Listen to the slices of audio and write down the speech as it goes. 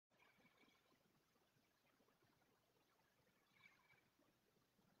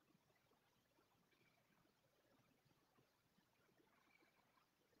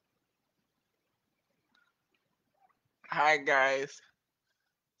Hi guys,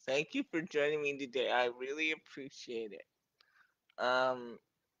 thank you for joining me today. I really appreciate it. Um,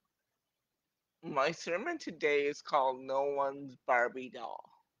 my sermon today is called "No One's Barbie Doll."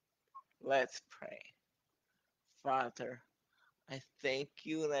 Let's pray. Father, I thank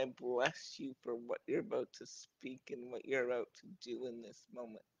you and I bless you for what you're about to speak and what you're about to do in this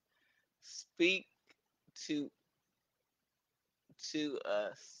moment. Speak to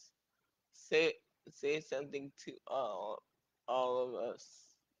us. Say say something to all of us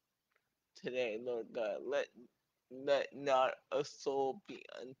today, Lord God. Let not a soul be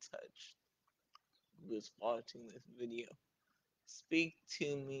untouched who is watching this video. Speak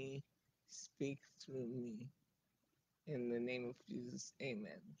to me, speak through me. In the name of Jesus,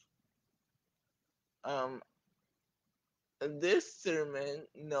 amen. Um, this sermon,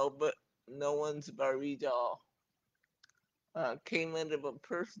 no one's Barbie doll, came out of a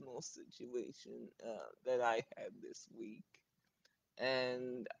personal situation that I had this week.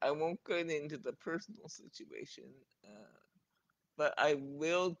 And I won't get into the personal situation, uh, but I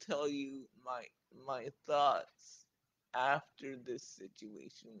will tell you my thoughts after this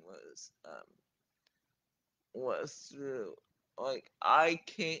situation was through. Like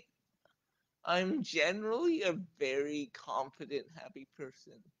I'm generally a very confident, happy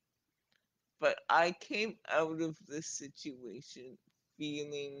person, but I came out of this situation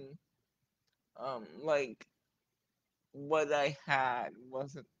feeling like what I had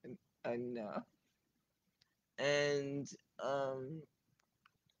wasn't enough, and um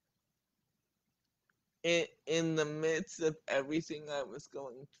in the midst of everything I was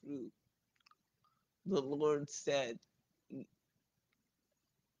going through, the Lord said,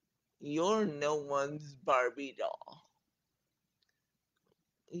 "You're no one's Barbie doll."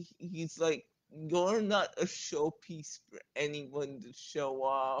 He's like, "You're not a showpiece for anyone to show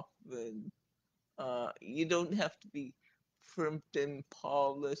off, and you don't have to be primped and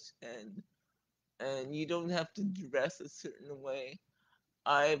polished, and you don't have to dress a certain way.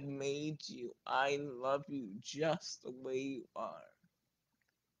 I've made you. I love you just the way you are,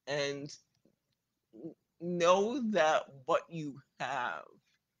 and know that what you have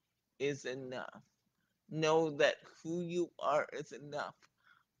is enough. Know that who you are is enough.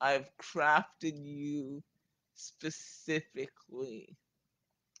 I've crafted you specifically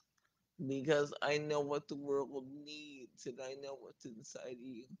because I know what the world needs and I know what's inside of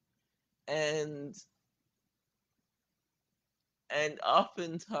you. And and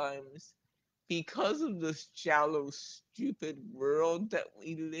oftentimes because of this shallow, stupid world that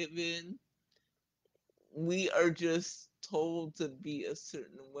we live in, we are just told to be a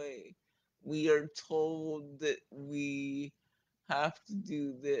certain way. We are told that we have to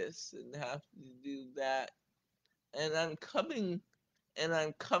do this and have to do that. And I'm coming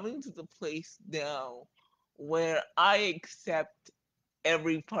to the place now where I accept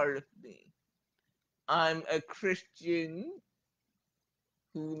every part of me. I'm a Christian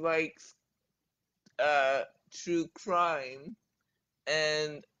who likes true crime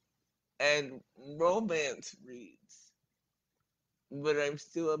and romance reads, but I'm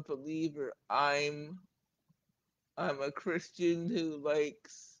still a believer. I'm a Christian who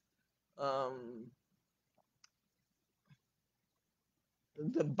likes um,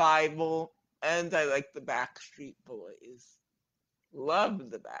 the Bible, and I like the Backstreet Boys.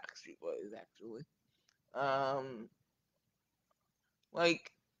 Love the Backstreet Boys, actually. Um,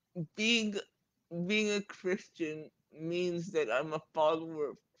 like being being a Christian means that I'm a follower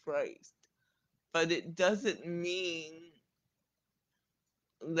of Christ, but it doesn't mean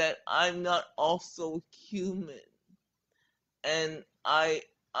that I'm not also human, and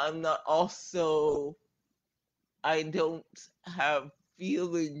I'm not also I don't have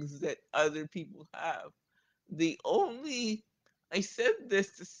feelings that other people have. The only I said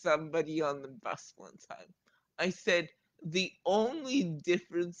this to somebody on the bus one time. I said the only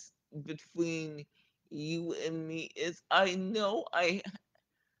difference between you and me is I know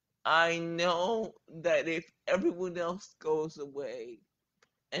that if everyone else goes away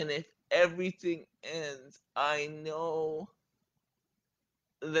and if everything ends, I know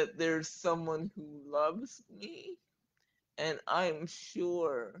that there's someone who loves me, and I'm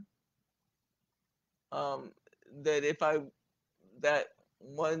sure um, that if I that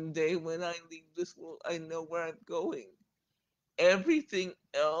one day when I leave this world, I know where I'm going. Everything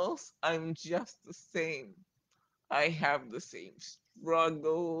else, I'm just the same. I have the same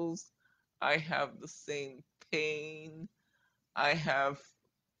struggles. I have the same pain. I have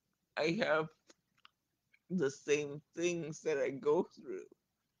I have the same things that I go through.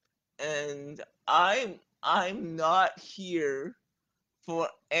 And I'm not here for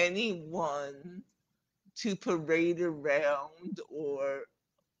anyone to parade around or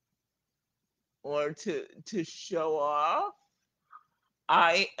to show off.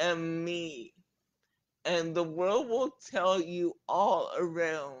 I am me. And the world will tell you all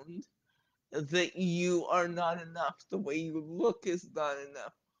around that you are not enough. The way you look is not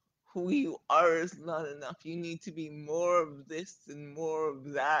enough. Who you are is not enough. You need to be more of this and more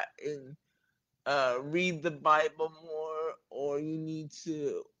of that, and read the Bible more, or you need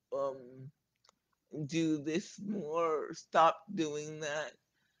to do this more. Stop doing that.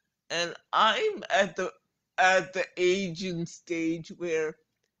 And I'm at the age and stage where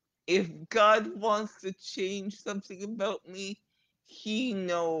if God wants to change something about me, He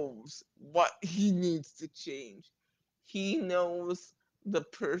knows what He needs to change. He knows the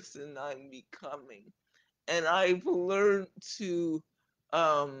person I'm becoming. And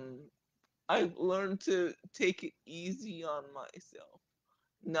um, I've learned to take it easy on myself.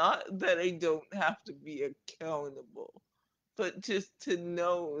 Not that I don't have to be accountable, but just to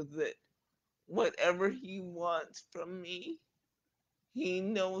know that whatever He wants from me, He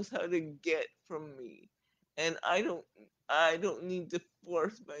knows how to get from me. And I don't need to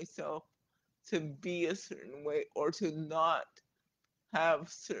force myself to be a certain way or to not have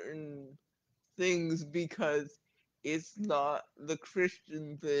certain things because it's not the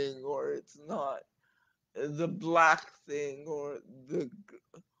Christian thing, or it's not the black thing, or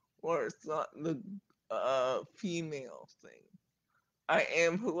it's not the female thing. I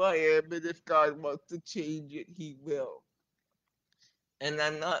am who I am, and if God wants to change it, He will. And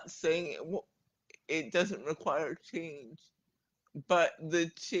I'm not saying it doesn't require change, but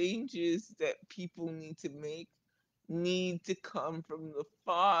the changes that people need to make need to come from the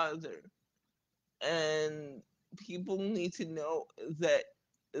Father. And people need to know that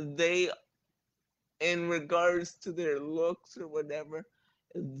they, in regards to their looks or whatever,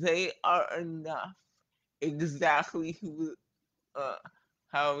 they are enough exactly uh,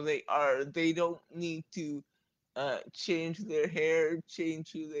 how they are. They don't need to change their hair,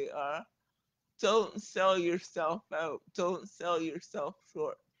 change who they are. Don't sell yourself out. Don't sell yourself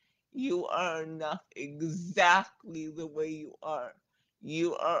short. You are enough exactly the way you are.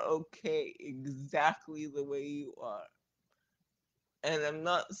 You are okay exactly the way you are. And I'm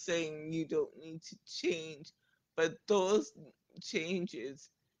not saying you don't need to change, but those changes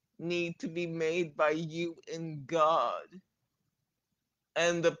need to be made by you and God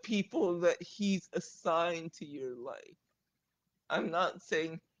and the people that He's assigned to your life. I'm not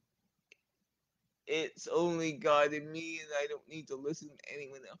saying it's only God and me and I don't need to listen to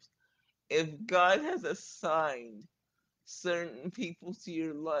anyone else. If God has assigned certain people to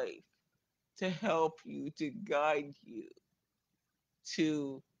your life to help you, to guide you,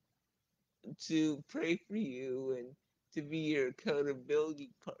 to pray for you and to be your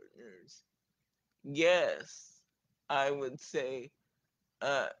accountability partners, yes, I would say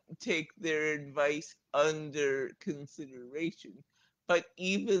uh, take their advice under consideration. But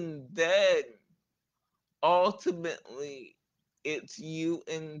even then, ultimately, it's you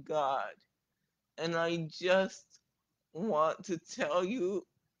and God. And I just want to tell you,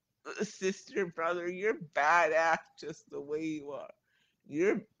 sister, brother, you're badass just the way you are.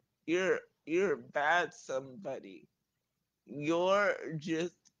 You're you're a bad somebody. You're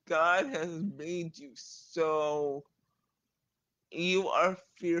just God has made you so you are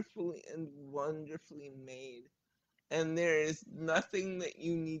fearfully and wonderfully made. And there is nothing that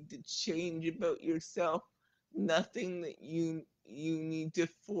you need to change about yourself, nothing that you need to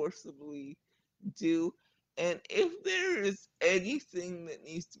forcibly do. And if there is anything that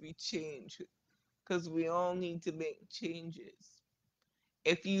needs to be changed, because we all need to make changes,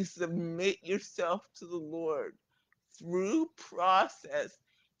 if you submit yourself to the Lord through process,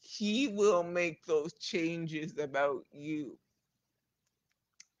 He will make those changes about you.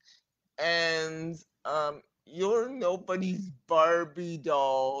 And you're nobody's Barbie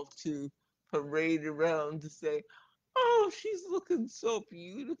doll to parade around to say, "Oh, she's looking so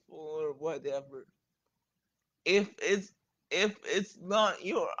beautiful" or whatever. If it's not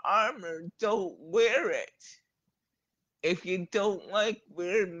your armor, don't wear it. If you don't like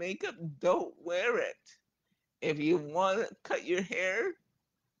wearing makeup, don't wear it. If you want to cut your hair,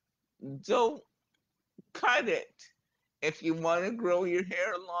 don't cut it. If you want to grow your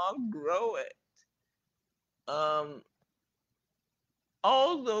hair long, grow it. Um,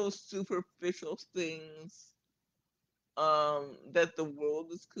 all those superficial things that the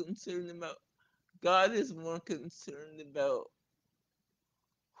world is concerned about, God is more concerned about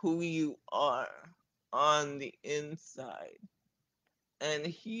who you are on the inside. And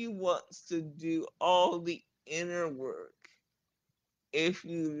He wants to do all the inner work if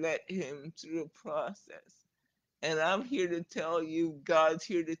you let him through a process. And I'm here to tell you, God's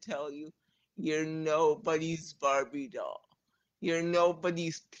here to tell you, you're nobody's Barbie doll. You're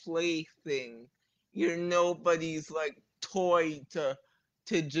nobody's plaything. You're nobody's like toy to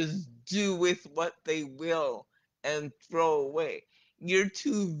just do with what they will and throw away. You're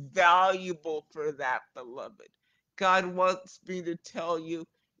too valuable for that, beloved. God wants me to tell you,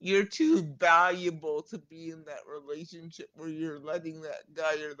 you're too valuable to be in that relationship where you're letting that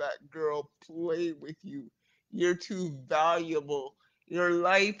guy or that girl play with you. You're too valuable. Your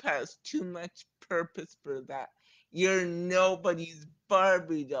life has too much purpose for that. You're nobody's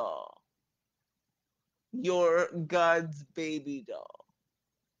Barbie doll. You're God's baby doll,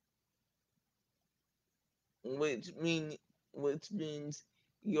 which mean which means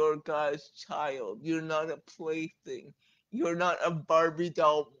you're God's child. You're not a plaything. You're not a Barbie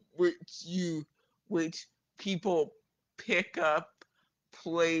doll which people pick up,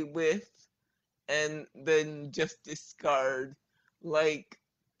 play with, and then just discard like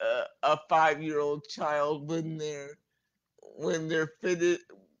a 5-year-old child when they're fitted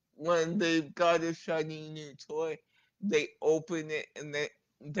when they've got a shiny new toy, they open it and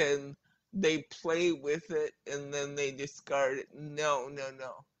then they play with it and then they discard it. No, no,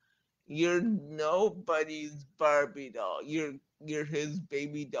 no. You're nobody's Barbie doll. You're his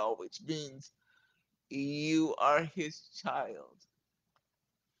baby doll, which means you are his child.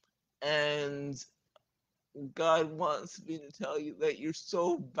 And God wants me to tell you that you're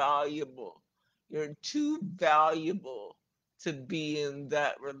so valuable. You're too valuable to be in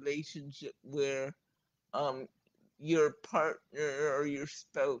that relationship where um your partner or your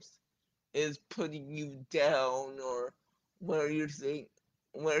spouse is putting you down, or where you're saying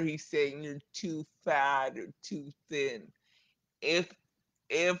where he's saying you're too fat or too thin. If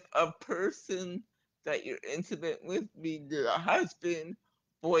a person that you're intimate with, be your husband,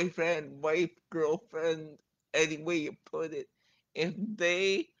 boyfriend, wife, girlfriend, any way you put it, if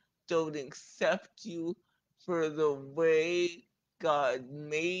they don't accept you for the way God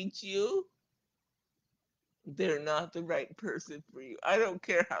made you, they're not the right person for you. I don't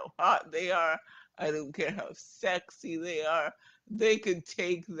care how hot they are. I don't care how sexy they are. They could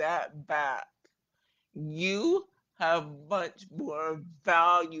take that back. You have much more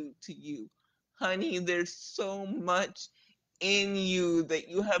value to you. Honey, there's so much in you that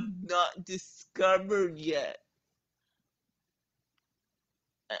you have not discovered yet.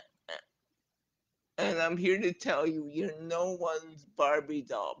 And I'm here to tell you, you're no one's Barbie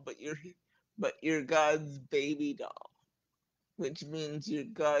doll, but you're God's baby doll, which means you're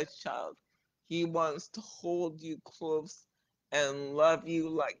God's child. He wants to hold you close and love you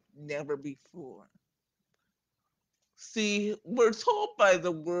like never before. See, we're told by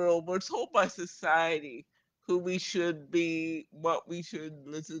the world, we're told by society who we should be, what we should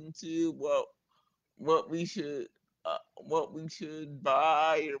listen to, what we should what we should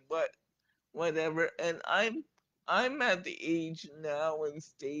buy or whatever. And I'm at the age now and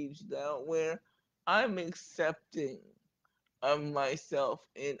stage now where I'm accepting of myself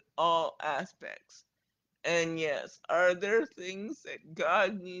in all aspects. And yes, are there things that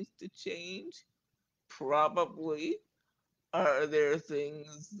God needs to change? Probably. Are there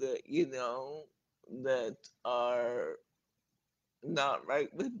things that, that are not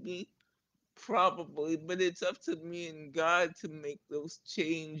right with me? Probably, but it's up to me and God to make those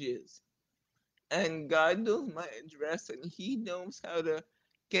changes. And God knows my address and He knows how to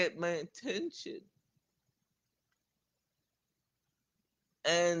get my attention.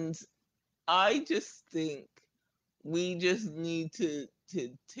 And I just think we just need to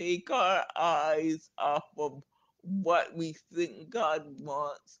take our eyes off of what we think God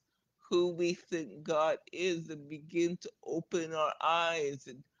wants, who we think God is, and begin to open our eyes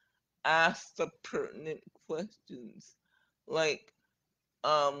and ask the pertinent questions. Like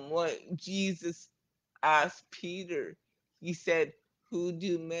like Jesus asked Peter, he said, "Who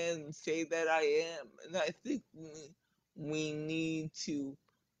do men say that I am?" And I think we need to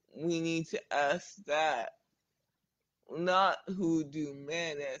we need to ask that, not who do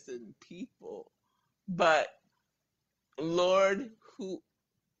men as in people, but Lord,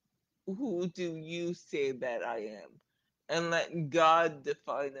 who do you say that I am? And let God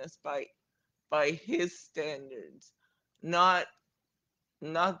define us by His standards, not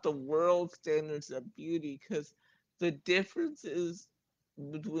not the world standards of beauty, because the differences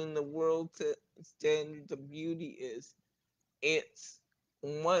between the world standards of beauty is it's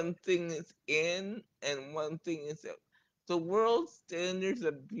one thing is in and one thing is out. The world standards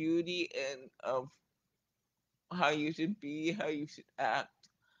of beauty and of how you should be, how you should act,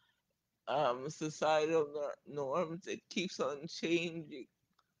 societal norms. It keeps on changing,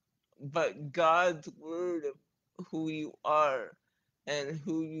 but God's word of who you are and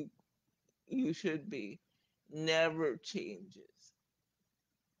who you should be never changes.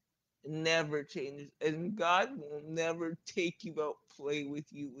 Never changes. And God will never take you out, play with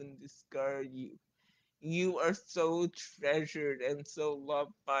you, and discard you. You are so treasured and so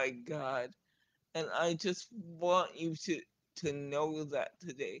loved by God. And I just want you to know that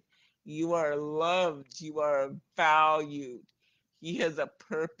today. You are loved, you are valued. He has a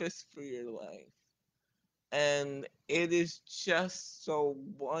purpose for your life. And it is just so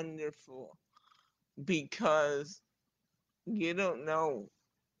wonderful because you don't know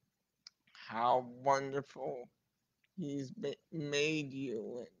how wonderful made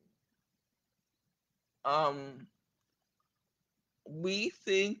you. And we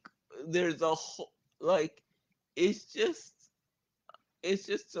think there's a whole, like, it's just it's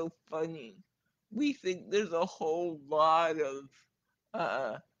just so funny. We think there's a whole lot of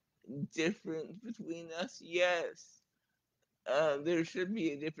uh, difference between us. Yes, there should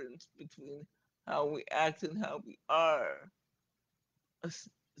be a difference between how we act and how we are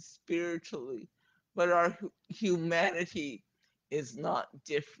spiritually, but our humanity is not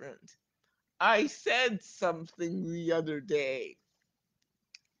different. I said something the other day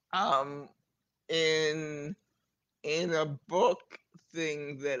um, in a book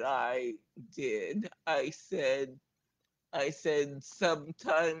thing that I did. I said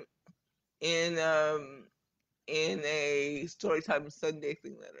sometime in a Storytime Sunday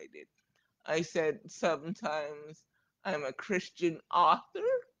thing that I did. I said sometimes I'm a Christian author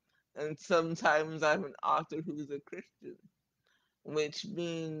and sometimes I'm an author who's a Christian, which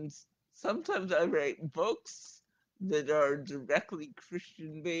means sometimes I write books that are directly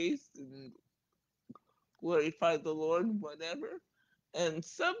Christian based and glorify the Lord, whatever. And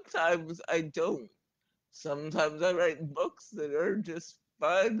sometimes I don't. Sometimes I write books that are just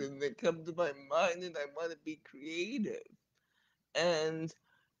fun and they come to my mind and I want to be creative. And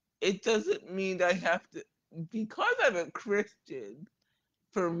it doesn't mean I have to, because I'm a Christian,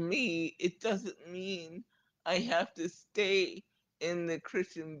 for me, it doesn't mean I have to stay in the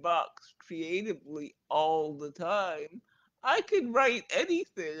Christian box creatively all the time. I could write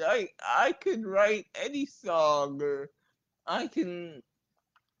anything. I could write any song or I can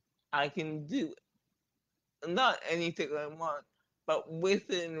I can do not anything I want, but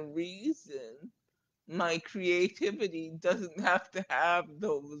within reason. My creativity doesn't have to have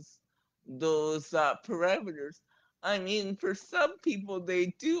those parameters. I mean, for some people they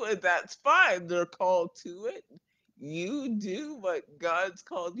do, and that's fine. They're called to it. You do what God's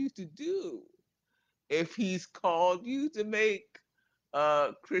called you to do. If He's called you to make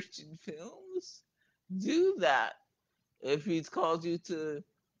Christian films, do that. If He's called you to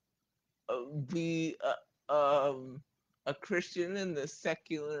be a Christian in the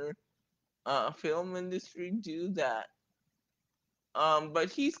secular film industry, do that.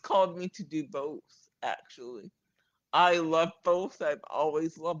 But he's called me to do both, actually. I love both. I've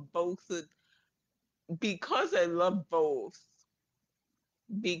always loved both. And because I love both,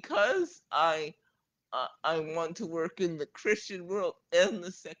 because I want to work in the Christian world and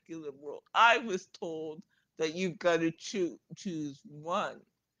the secular world, I was told that you've got to choose one.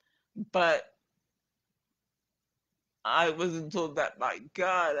 But I wasn't told that by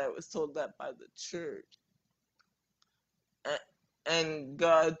God. I was told that by the church. And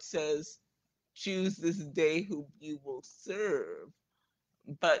God says, choose this day who you will serve.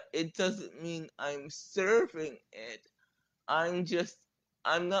 But it doesn't mean I'm serving it. I'm just,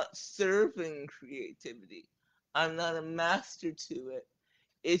 I'm not serving creativity. I'm not a master to it.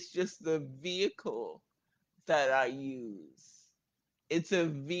 It's just the vehicle that I use. It's a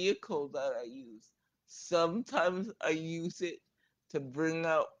vehicle that I use. Sometimes I use it to bring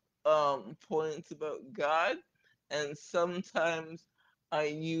out points about God, and sometimes I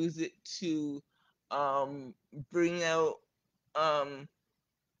use it to um, bring out um,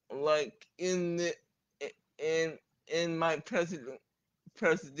 like in in my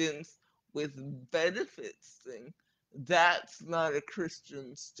presidents with benefits thing. That's not a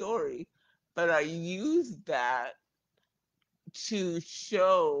Christian story, but I use that to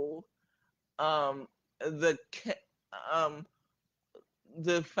show um, the um,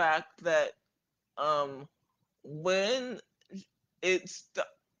 the fact that um, when it st-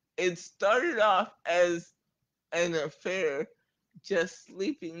 it started off as an affair, just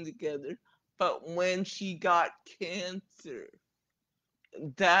sleeping together, but when she got cancer,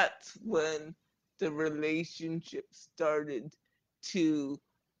 that's when the relationship started to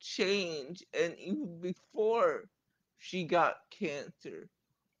change, and even before she got cancer,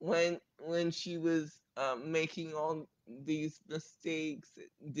 when she was making all these mistakes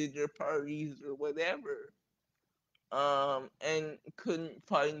at dinner parties or whatever, and couldn't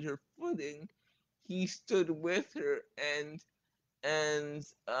find her footing, he stood with her and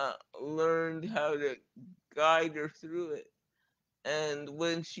learned how to guide her through it. And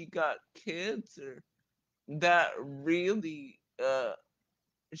when she got cancer, that really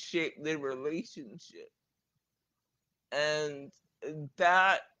shaped their relationship. And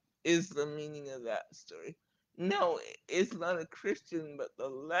that is the meaning of that story. No, it's not a Christian, but the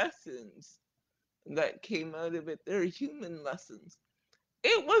lessons that came out of it, they're human lessons.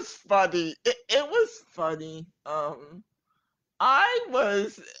 It was funny. It was funny. I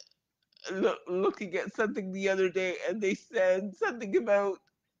was looking at something the other day and they said something about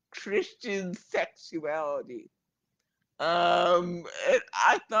Christian sexuality. And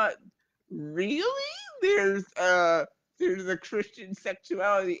I thought, really? There's uh there's a Christian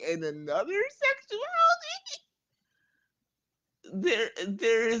sexuality and another sexuality?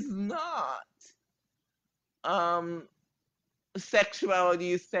 There is not. Um,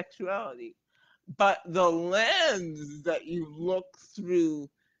 Sexuality is sexuality, but the lens that you look through,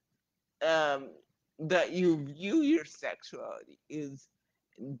 um, that you view your sexuality is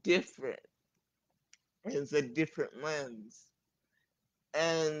different. It's a different lens,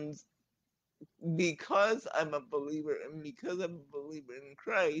 and because I'm a believer and because I'm a believer in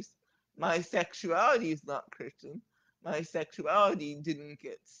Christ, my sexuality is not Christian. My sexuality didn't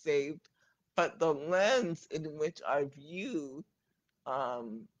get saved, but the lens in which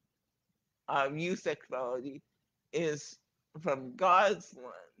um, I view sexuality is from God's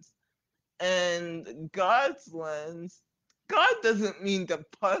lens. And God's lens, God doesn't mean to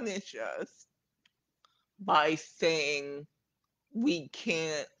punish us by saying we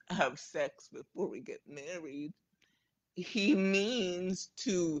can't have sex before we get married. He means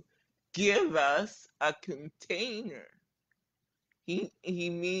to give us a container. He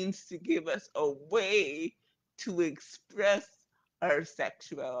means to give us a way to express our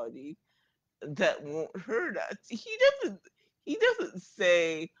sexuality that won't hurt us. He doesn't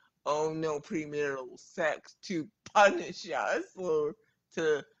say, "Oh no, premarital sex" to punish us or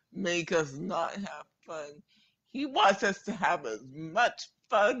to make us not have fun. He wants us to have as much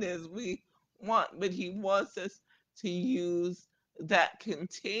fun as we want, but he wants us to use that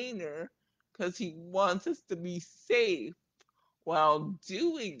container because he wants us to be safe while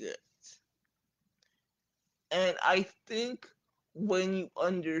doing it. And I think when you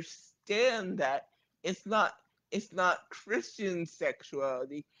understand that, it's not it's not Christian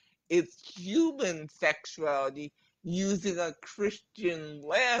sexuality, it's human sexuality using a Christian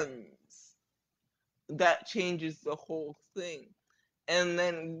lens that changes the whole thing. And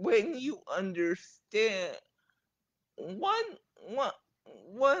then when you understand one one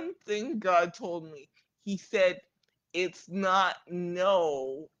one thing God told me, he said, it's not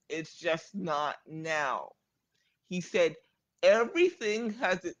no, it's just not now. He said, everything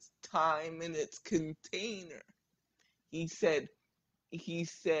has its time and its container. He said, he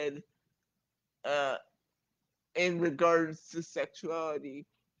said, uh, in regards to sexuality,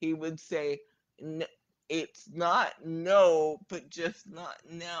 he would say, it's not no, but just not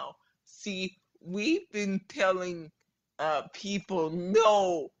now. See, we've been telling people,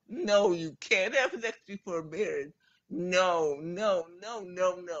 no, no, you can't have sex before marriage. No, no, no,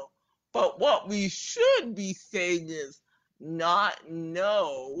 no, no. But what we should be saying is not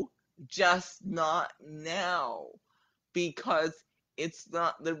no, just not now, because it's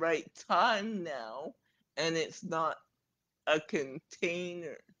not the right time now and it's not a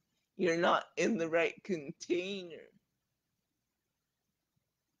container. You're not in the right container.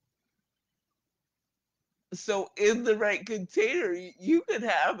 So in the right container, you could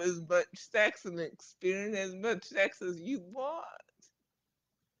have as much sex and experience as much sex as you want.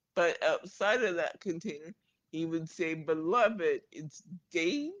 But outside of that container, he would say, beloved, it's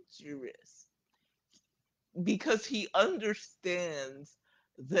dangerous because he understands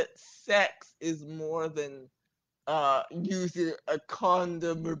that sex is more than using a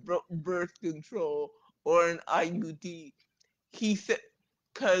condom or birth control or an IUD. He said,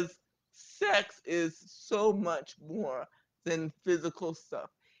 because sex is so much more than physical stuff.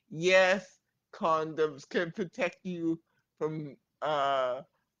 Yes, condoms can protect you from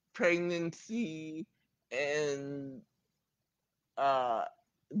pregnancy and uh,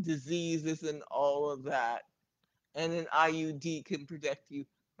 diseases and all of that. And an IUD can protect you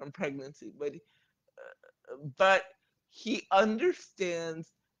from pregnancy. But he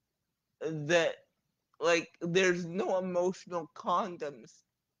understands that like there's no emotional condoms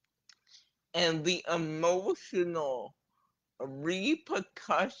and the emotional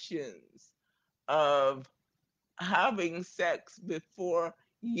repercussions of having sex before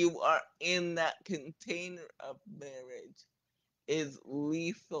you are in that container of marriage is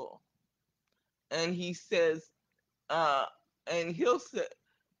lethal. And he says, uh, and he'll say,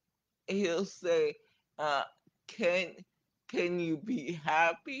 uh, can can you be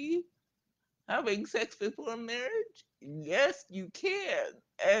happy having sex before marriage? Yes, you can.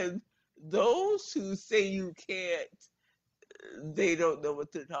 And those who say you can't, they don't know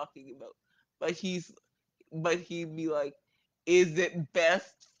what they're talking about. But he'd be like, is it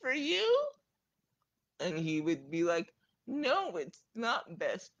best for you? And he would be like, no, it's not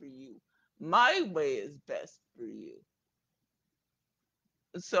best for you. My way is best for you.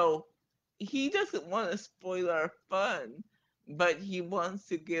 So he doesn't want to spoil our fun, but he wants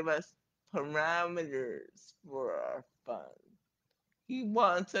to give us parameters for our fun. He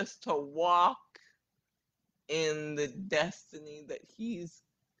wants us to walk in the destiny that he's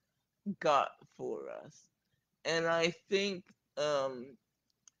got for us. And I think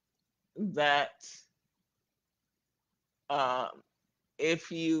that um,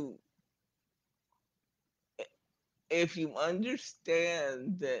 if you if you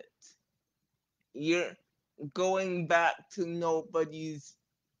understand that you're going back to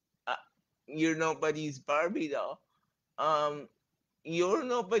uh, you're nobody's Barbie doll. Um, you're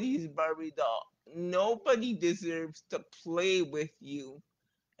nobody's Barbie doll. Nobody deserves to play with you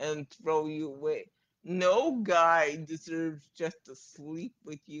and throw you away. No guy deserves just to sleep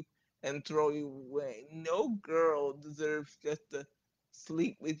with you and throw you away. No girl deserves just to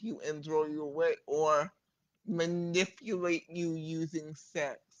sleep with you and throw you away or manipulate you using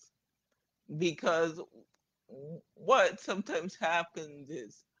sex. Because what sometimes happens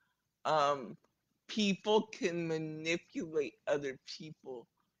is um, people can manipulate other people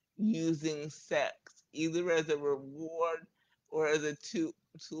using sex, either as a reward or as a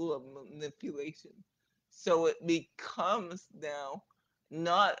tool of manipulation. So it becomes now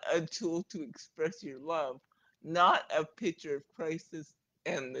not a tool to express your love, not a picture of Christ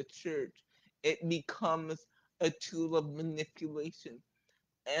and the church. It becomes a tool of manipulation.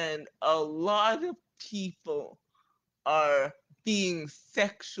 And a lot of people are being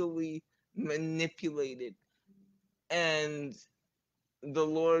sexually manipulated. And the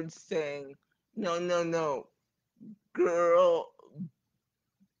Lord saying, no, no, no, girl,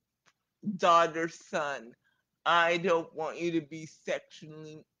 daughter, son, I don't want you to be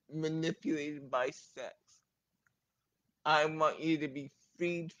sexually manipulated by sex. I want you to be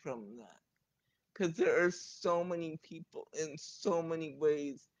freed from that. Because there are so many people in so many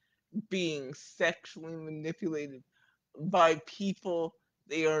ways being sexually manipulated by people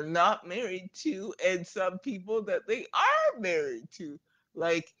they are not married to and some people that they are married to.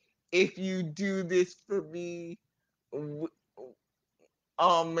 Like, if you do this for me,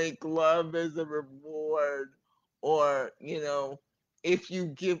 I'll make love as a reward, or if you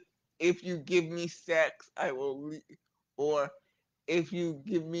give if you give me sex, I will leave, or if you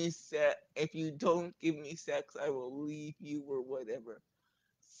don't give me sex, I will leave you, or whatever.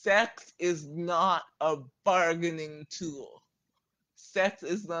 Sex is not a bargaining tool. Sex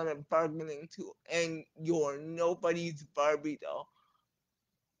is not a bargaining tool, and you're nobody's Barbie doll.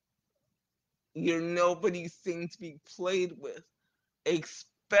 You're nobody's thing to be played with,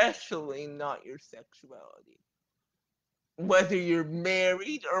 especially not your sexuality. Whether you're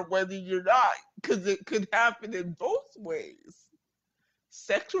married or whether you're not, because it could happen in both ways.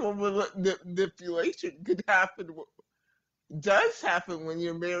 Sexual manipulation could happen, does happen when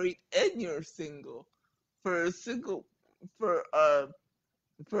you're married and you're single. For a single, for a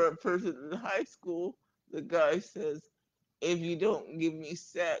for a person in high school, the guy says, if you don't give me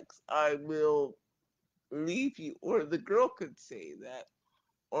sex, I will leave you. Or the girl could say that.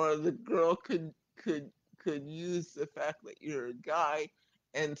 Or the girl could use the fact that you're a guy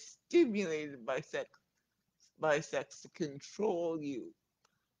and stimulated by sex to control you.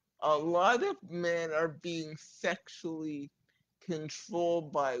 A lot of men are being sexually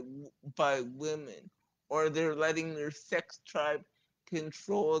controlled by women, or they're letting their sex tribe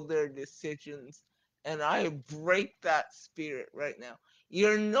control their decisions. And I break that spirit right now.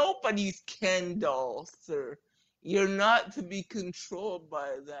 You're nobody's Ken doll, sir. You're not to be controlled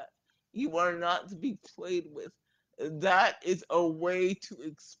by that. You are not to be played with. That is a way to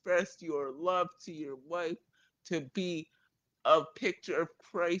express your love to your wife, to be a picture of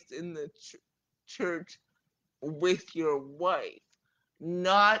Christ in the church with your wife,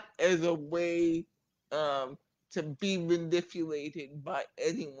 not as a way to be manipulated by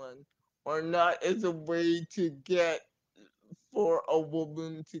anyone, or not as a way to get for a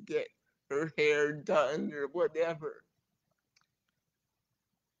woman to get her hair done or whatever.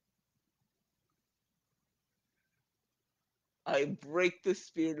 I break the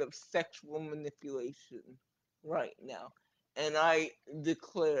spirit of sexual manipulation right now. And I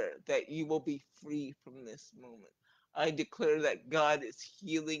declare that you will be free from this moment. I declare that God is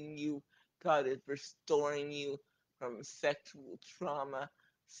healing you, God is restoring you from sexual trauma,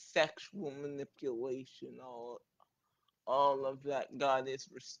 sexual manipulation, all of that God is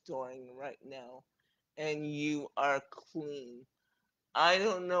restoring right now. And you are clean. I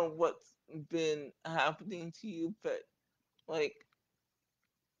don't know what's been happening to you, but like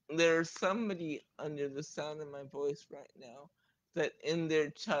there's somebody under the sound of my voice right now that in their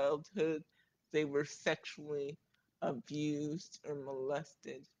childhood they were sexually abused or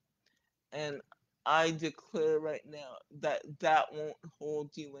molested, and I declare right now that that won't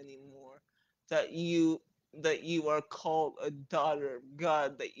hold you anymore, that you are called a daughter of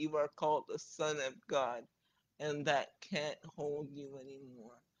God, that you are called a son of God, and that can't hold you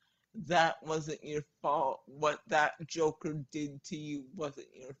anymore. That wasn't your fault. What that joker did to you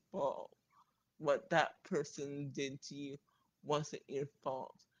wasn't your fault. What that person did to you wasn't your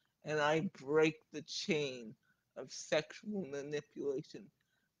fault. And I break the chain of sexual manipulation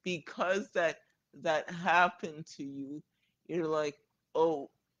because that happened to you. You're like, oh,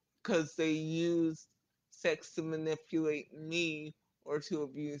 because they used sex to manipulate me or to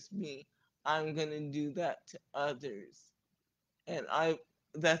abuse me, I'm gonna do that to others. And I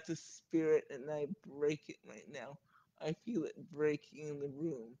that's a spirit, and I break it right now. I feel it breaking in the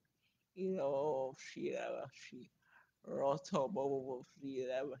room. You know, oh, she, Rotobo,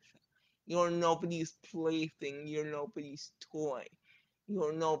 you're nobody's plaything. You're nobody's toy.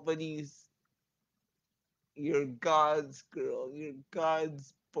 You're nobody's. You're God's girl. You're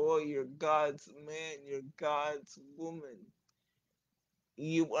God's boy. You're God's man. You're God's woman.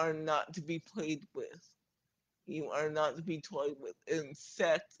 You are not to be played with. You are not to be toyed with. And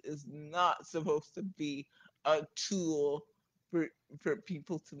sex is not supposed to be a tool for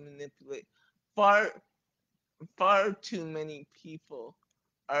people to manipulate. Far far too many people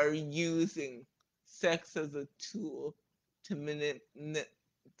are using sex as a tool to,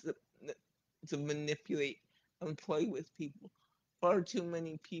 to, to manipulate and play with people. Far too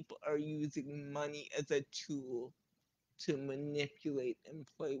many people are using money as a tool to manipulate and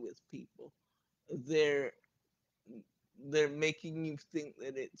play with people. They're they're making you think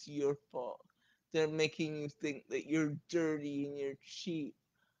that it's your fault. They're making you think that you're dirty and you're cheap.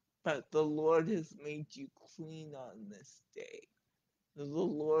 But the Lord has made you clean on this day. The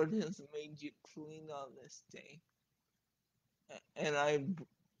Lord has made you clean on this day. And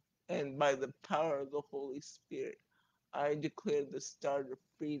and by the power of the Holy Spirit, I declare the start of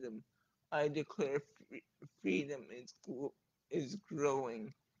freedom. I declare freedom is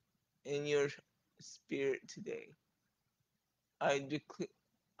growing in your spirit today. I declare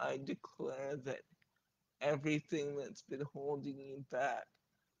I declare that everything that's been holding you back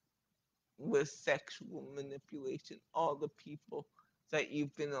with sexual manipulation, all the people that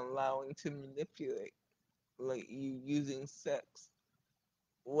you've been allowing to manipulate, like you using sex,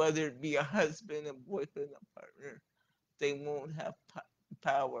 whether it be a husband, a boyfriend, a partner, they won't have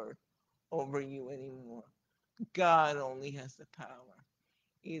power over you anymore. God only has the power.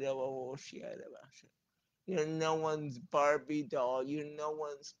 You're no one's Barbie doll. You're no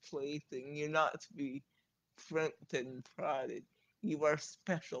one's plaything. You're not to be pricked and prodded. You are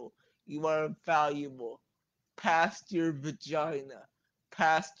special. You are valuable. Past your vagina,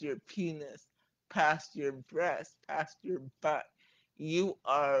 past your penis, past your breast, past your butt. You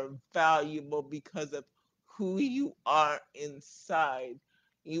are valuable because of who you are inside.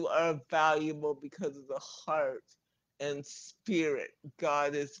 You are valuable because of the heart and spirit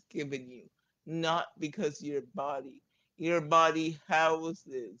God has given you, not because your body. Your body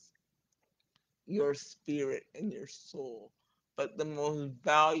houses your spirit and your soul. But the most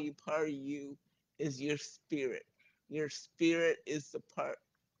valued part of you is your spirit. Your spirit is the part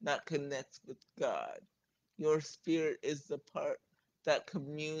that connects with God. Your spirit is the part that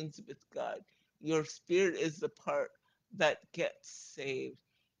communes with God. Your spirit is the part that gets saved.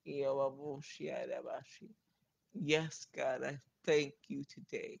 Yes, God, I thank you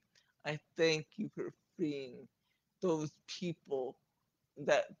today. I thank you for freeing those people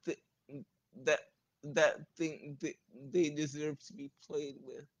that that that think that they deserve to be played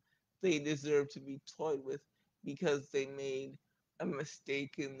with. They deserve to be toyed with because they made a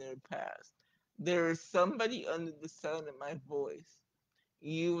mistake in their past. There is somebody under the sound of my voice.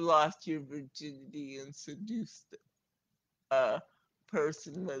 You lost your virginity and seduced a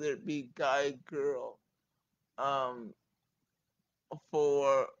person, whether it be guy, girl, um,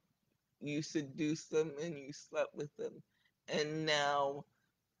 for you seduced them and you slept with them, and now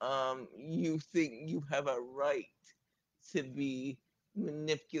you think you have a right to be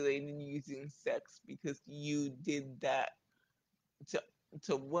manipulated using sex because you did that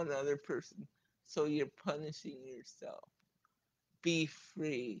to one other person. So you're punishing yourself. Be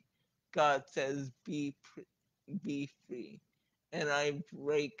free. God says be free. And I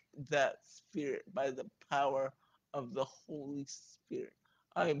break that spirit by the power of the Holy Spirit.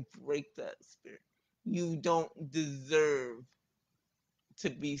 I break that spirit. You don't deserve to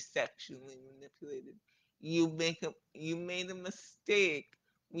be sexually manipulated. You made a mistake.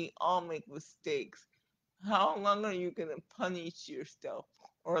 We all make mistakes. How long are you gonna punish yourself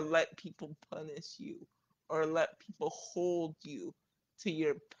or let people punish you or let people hold you to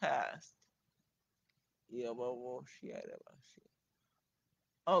your past?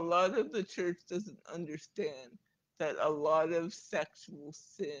 A lot of the church doesn't understand that a lot of sexual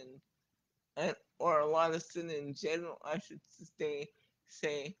sin and or a lot of sin in general, I should say,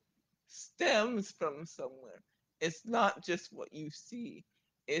 stems from somewhere. It's not just what you see.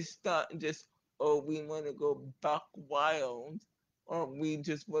 It's not just, oh, we want to go buck wild or we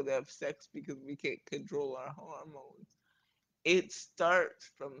just want to have sex because we can't control our hormones. It starts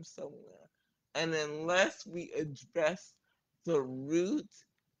from somewhere. And unless we address the root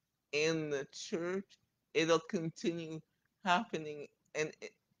in the church, it'll continue happening. And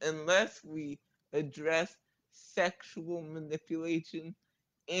unless we address sexual manipulation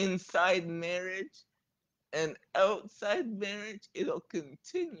inside marriage and outside marriage, it'll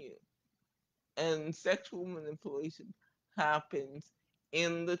continue. And sexual manipulation happens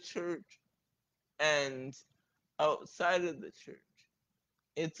in the church and outside of the church.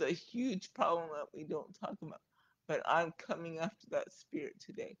 It's a huge problem that we don't talk about. But I'm coming after that spirit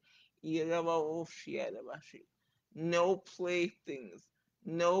today. No playthings.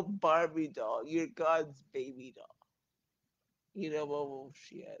 No Barbie doll. You're God's baby doll.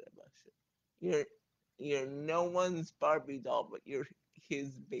 You're you're no one's Barbie doll, but you're his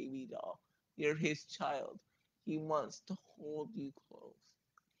baby doll. You're his child. He wants to hold you close.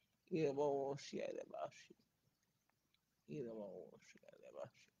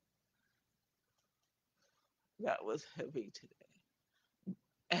 That was heavy today.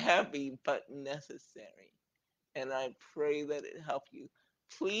 Heavy but necessary. And I pray that it helped you.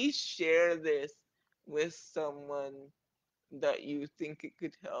 Please share this with someone that you think it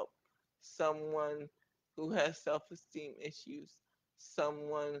could help. Someone who has self esteem issues,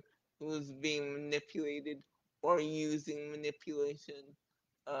 someone who is being manipulated or using manipulation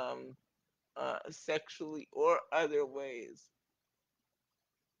um, sexually or other ways,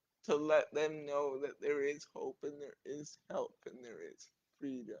 to let them know that there is hope and there is help and there is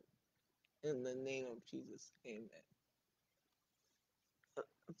freedom. In the name of Jesus, amen.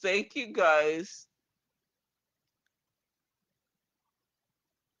 Thank you guys.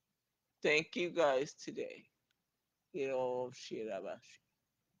 Thank you guys today. Shirabashi.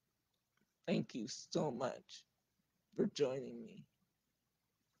 Thank you so much for joining me.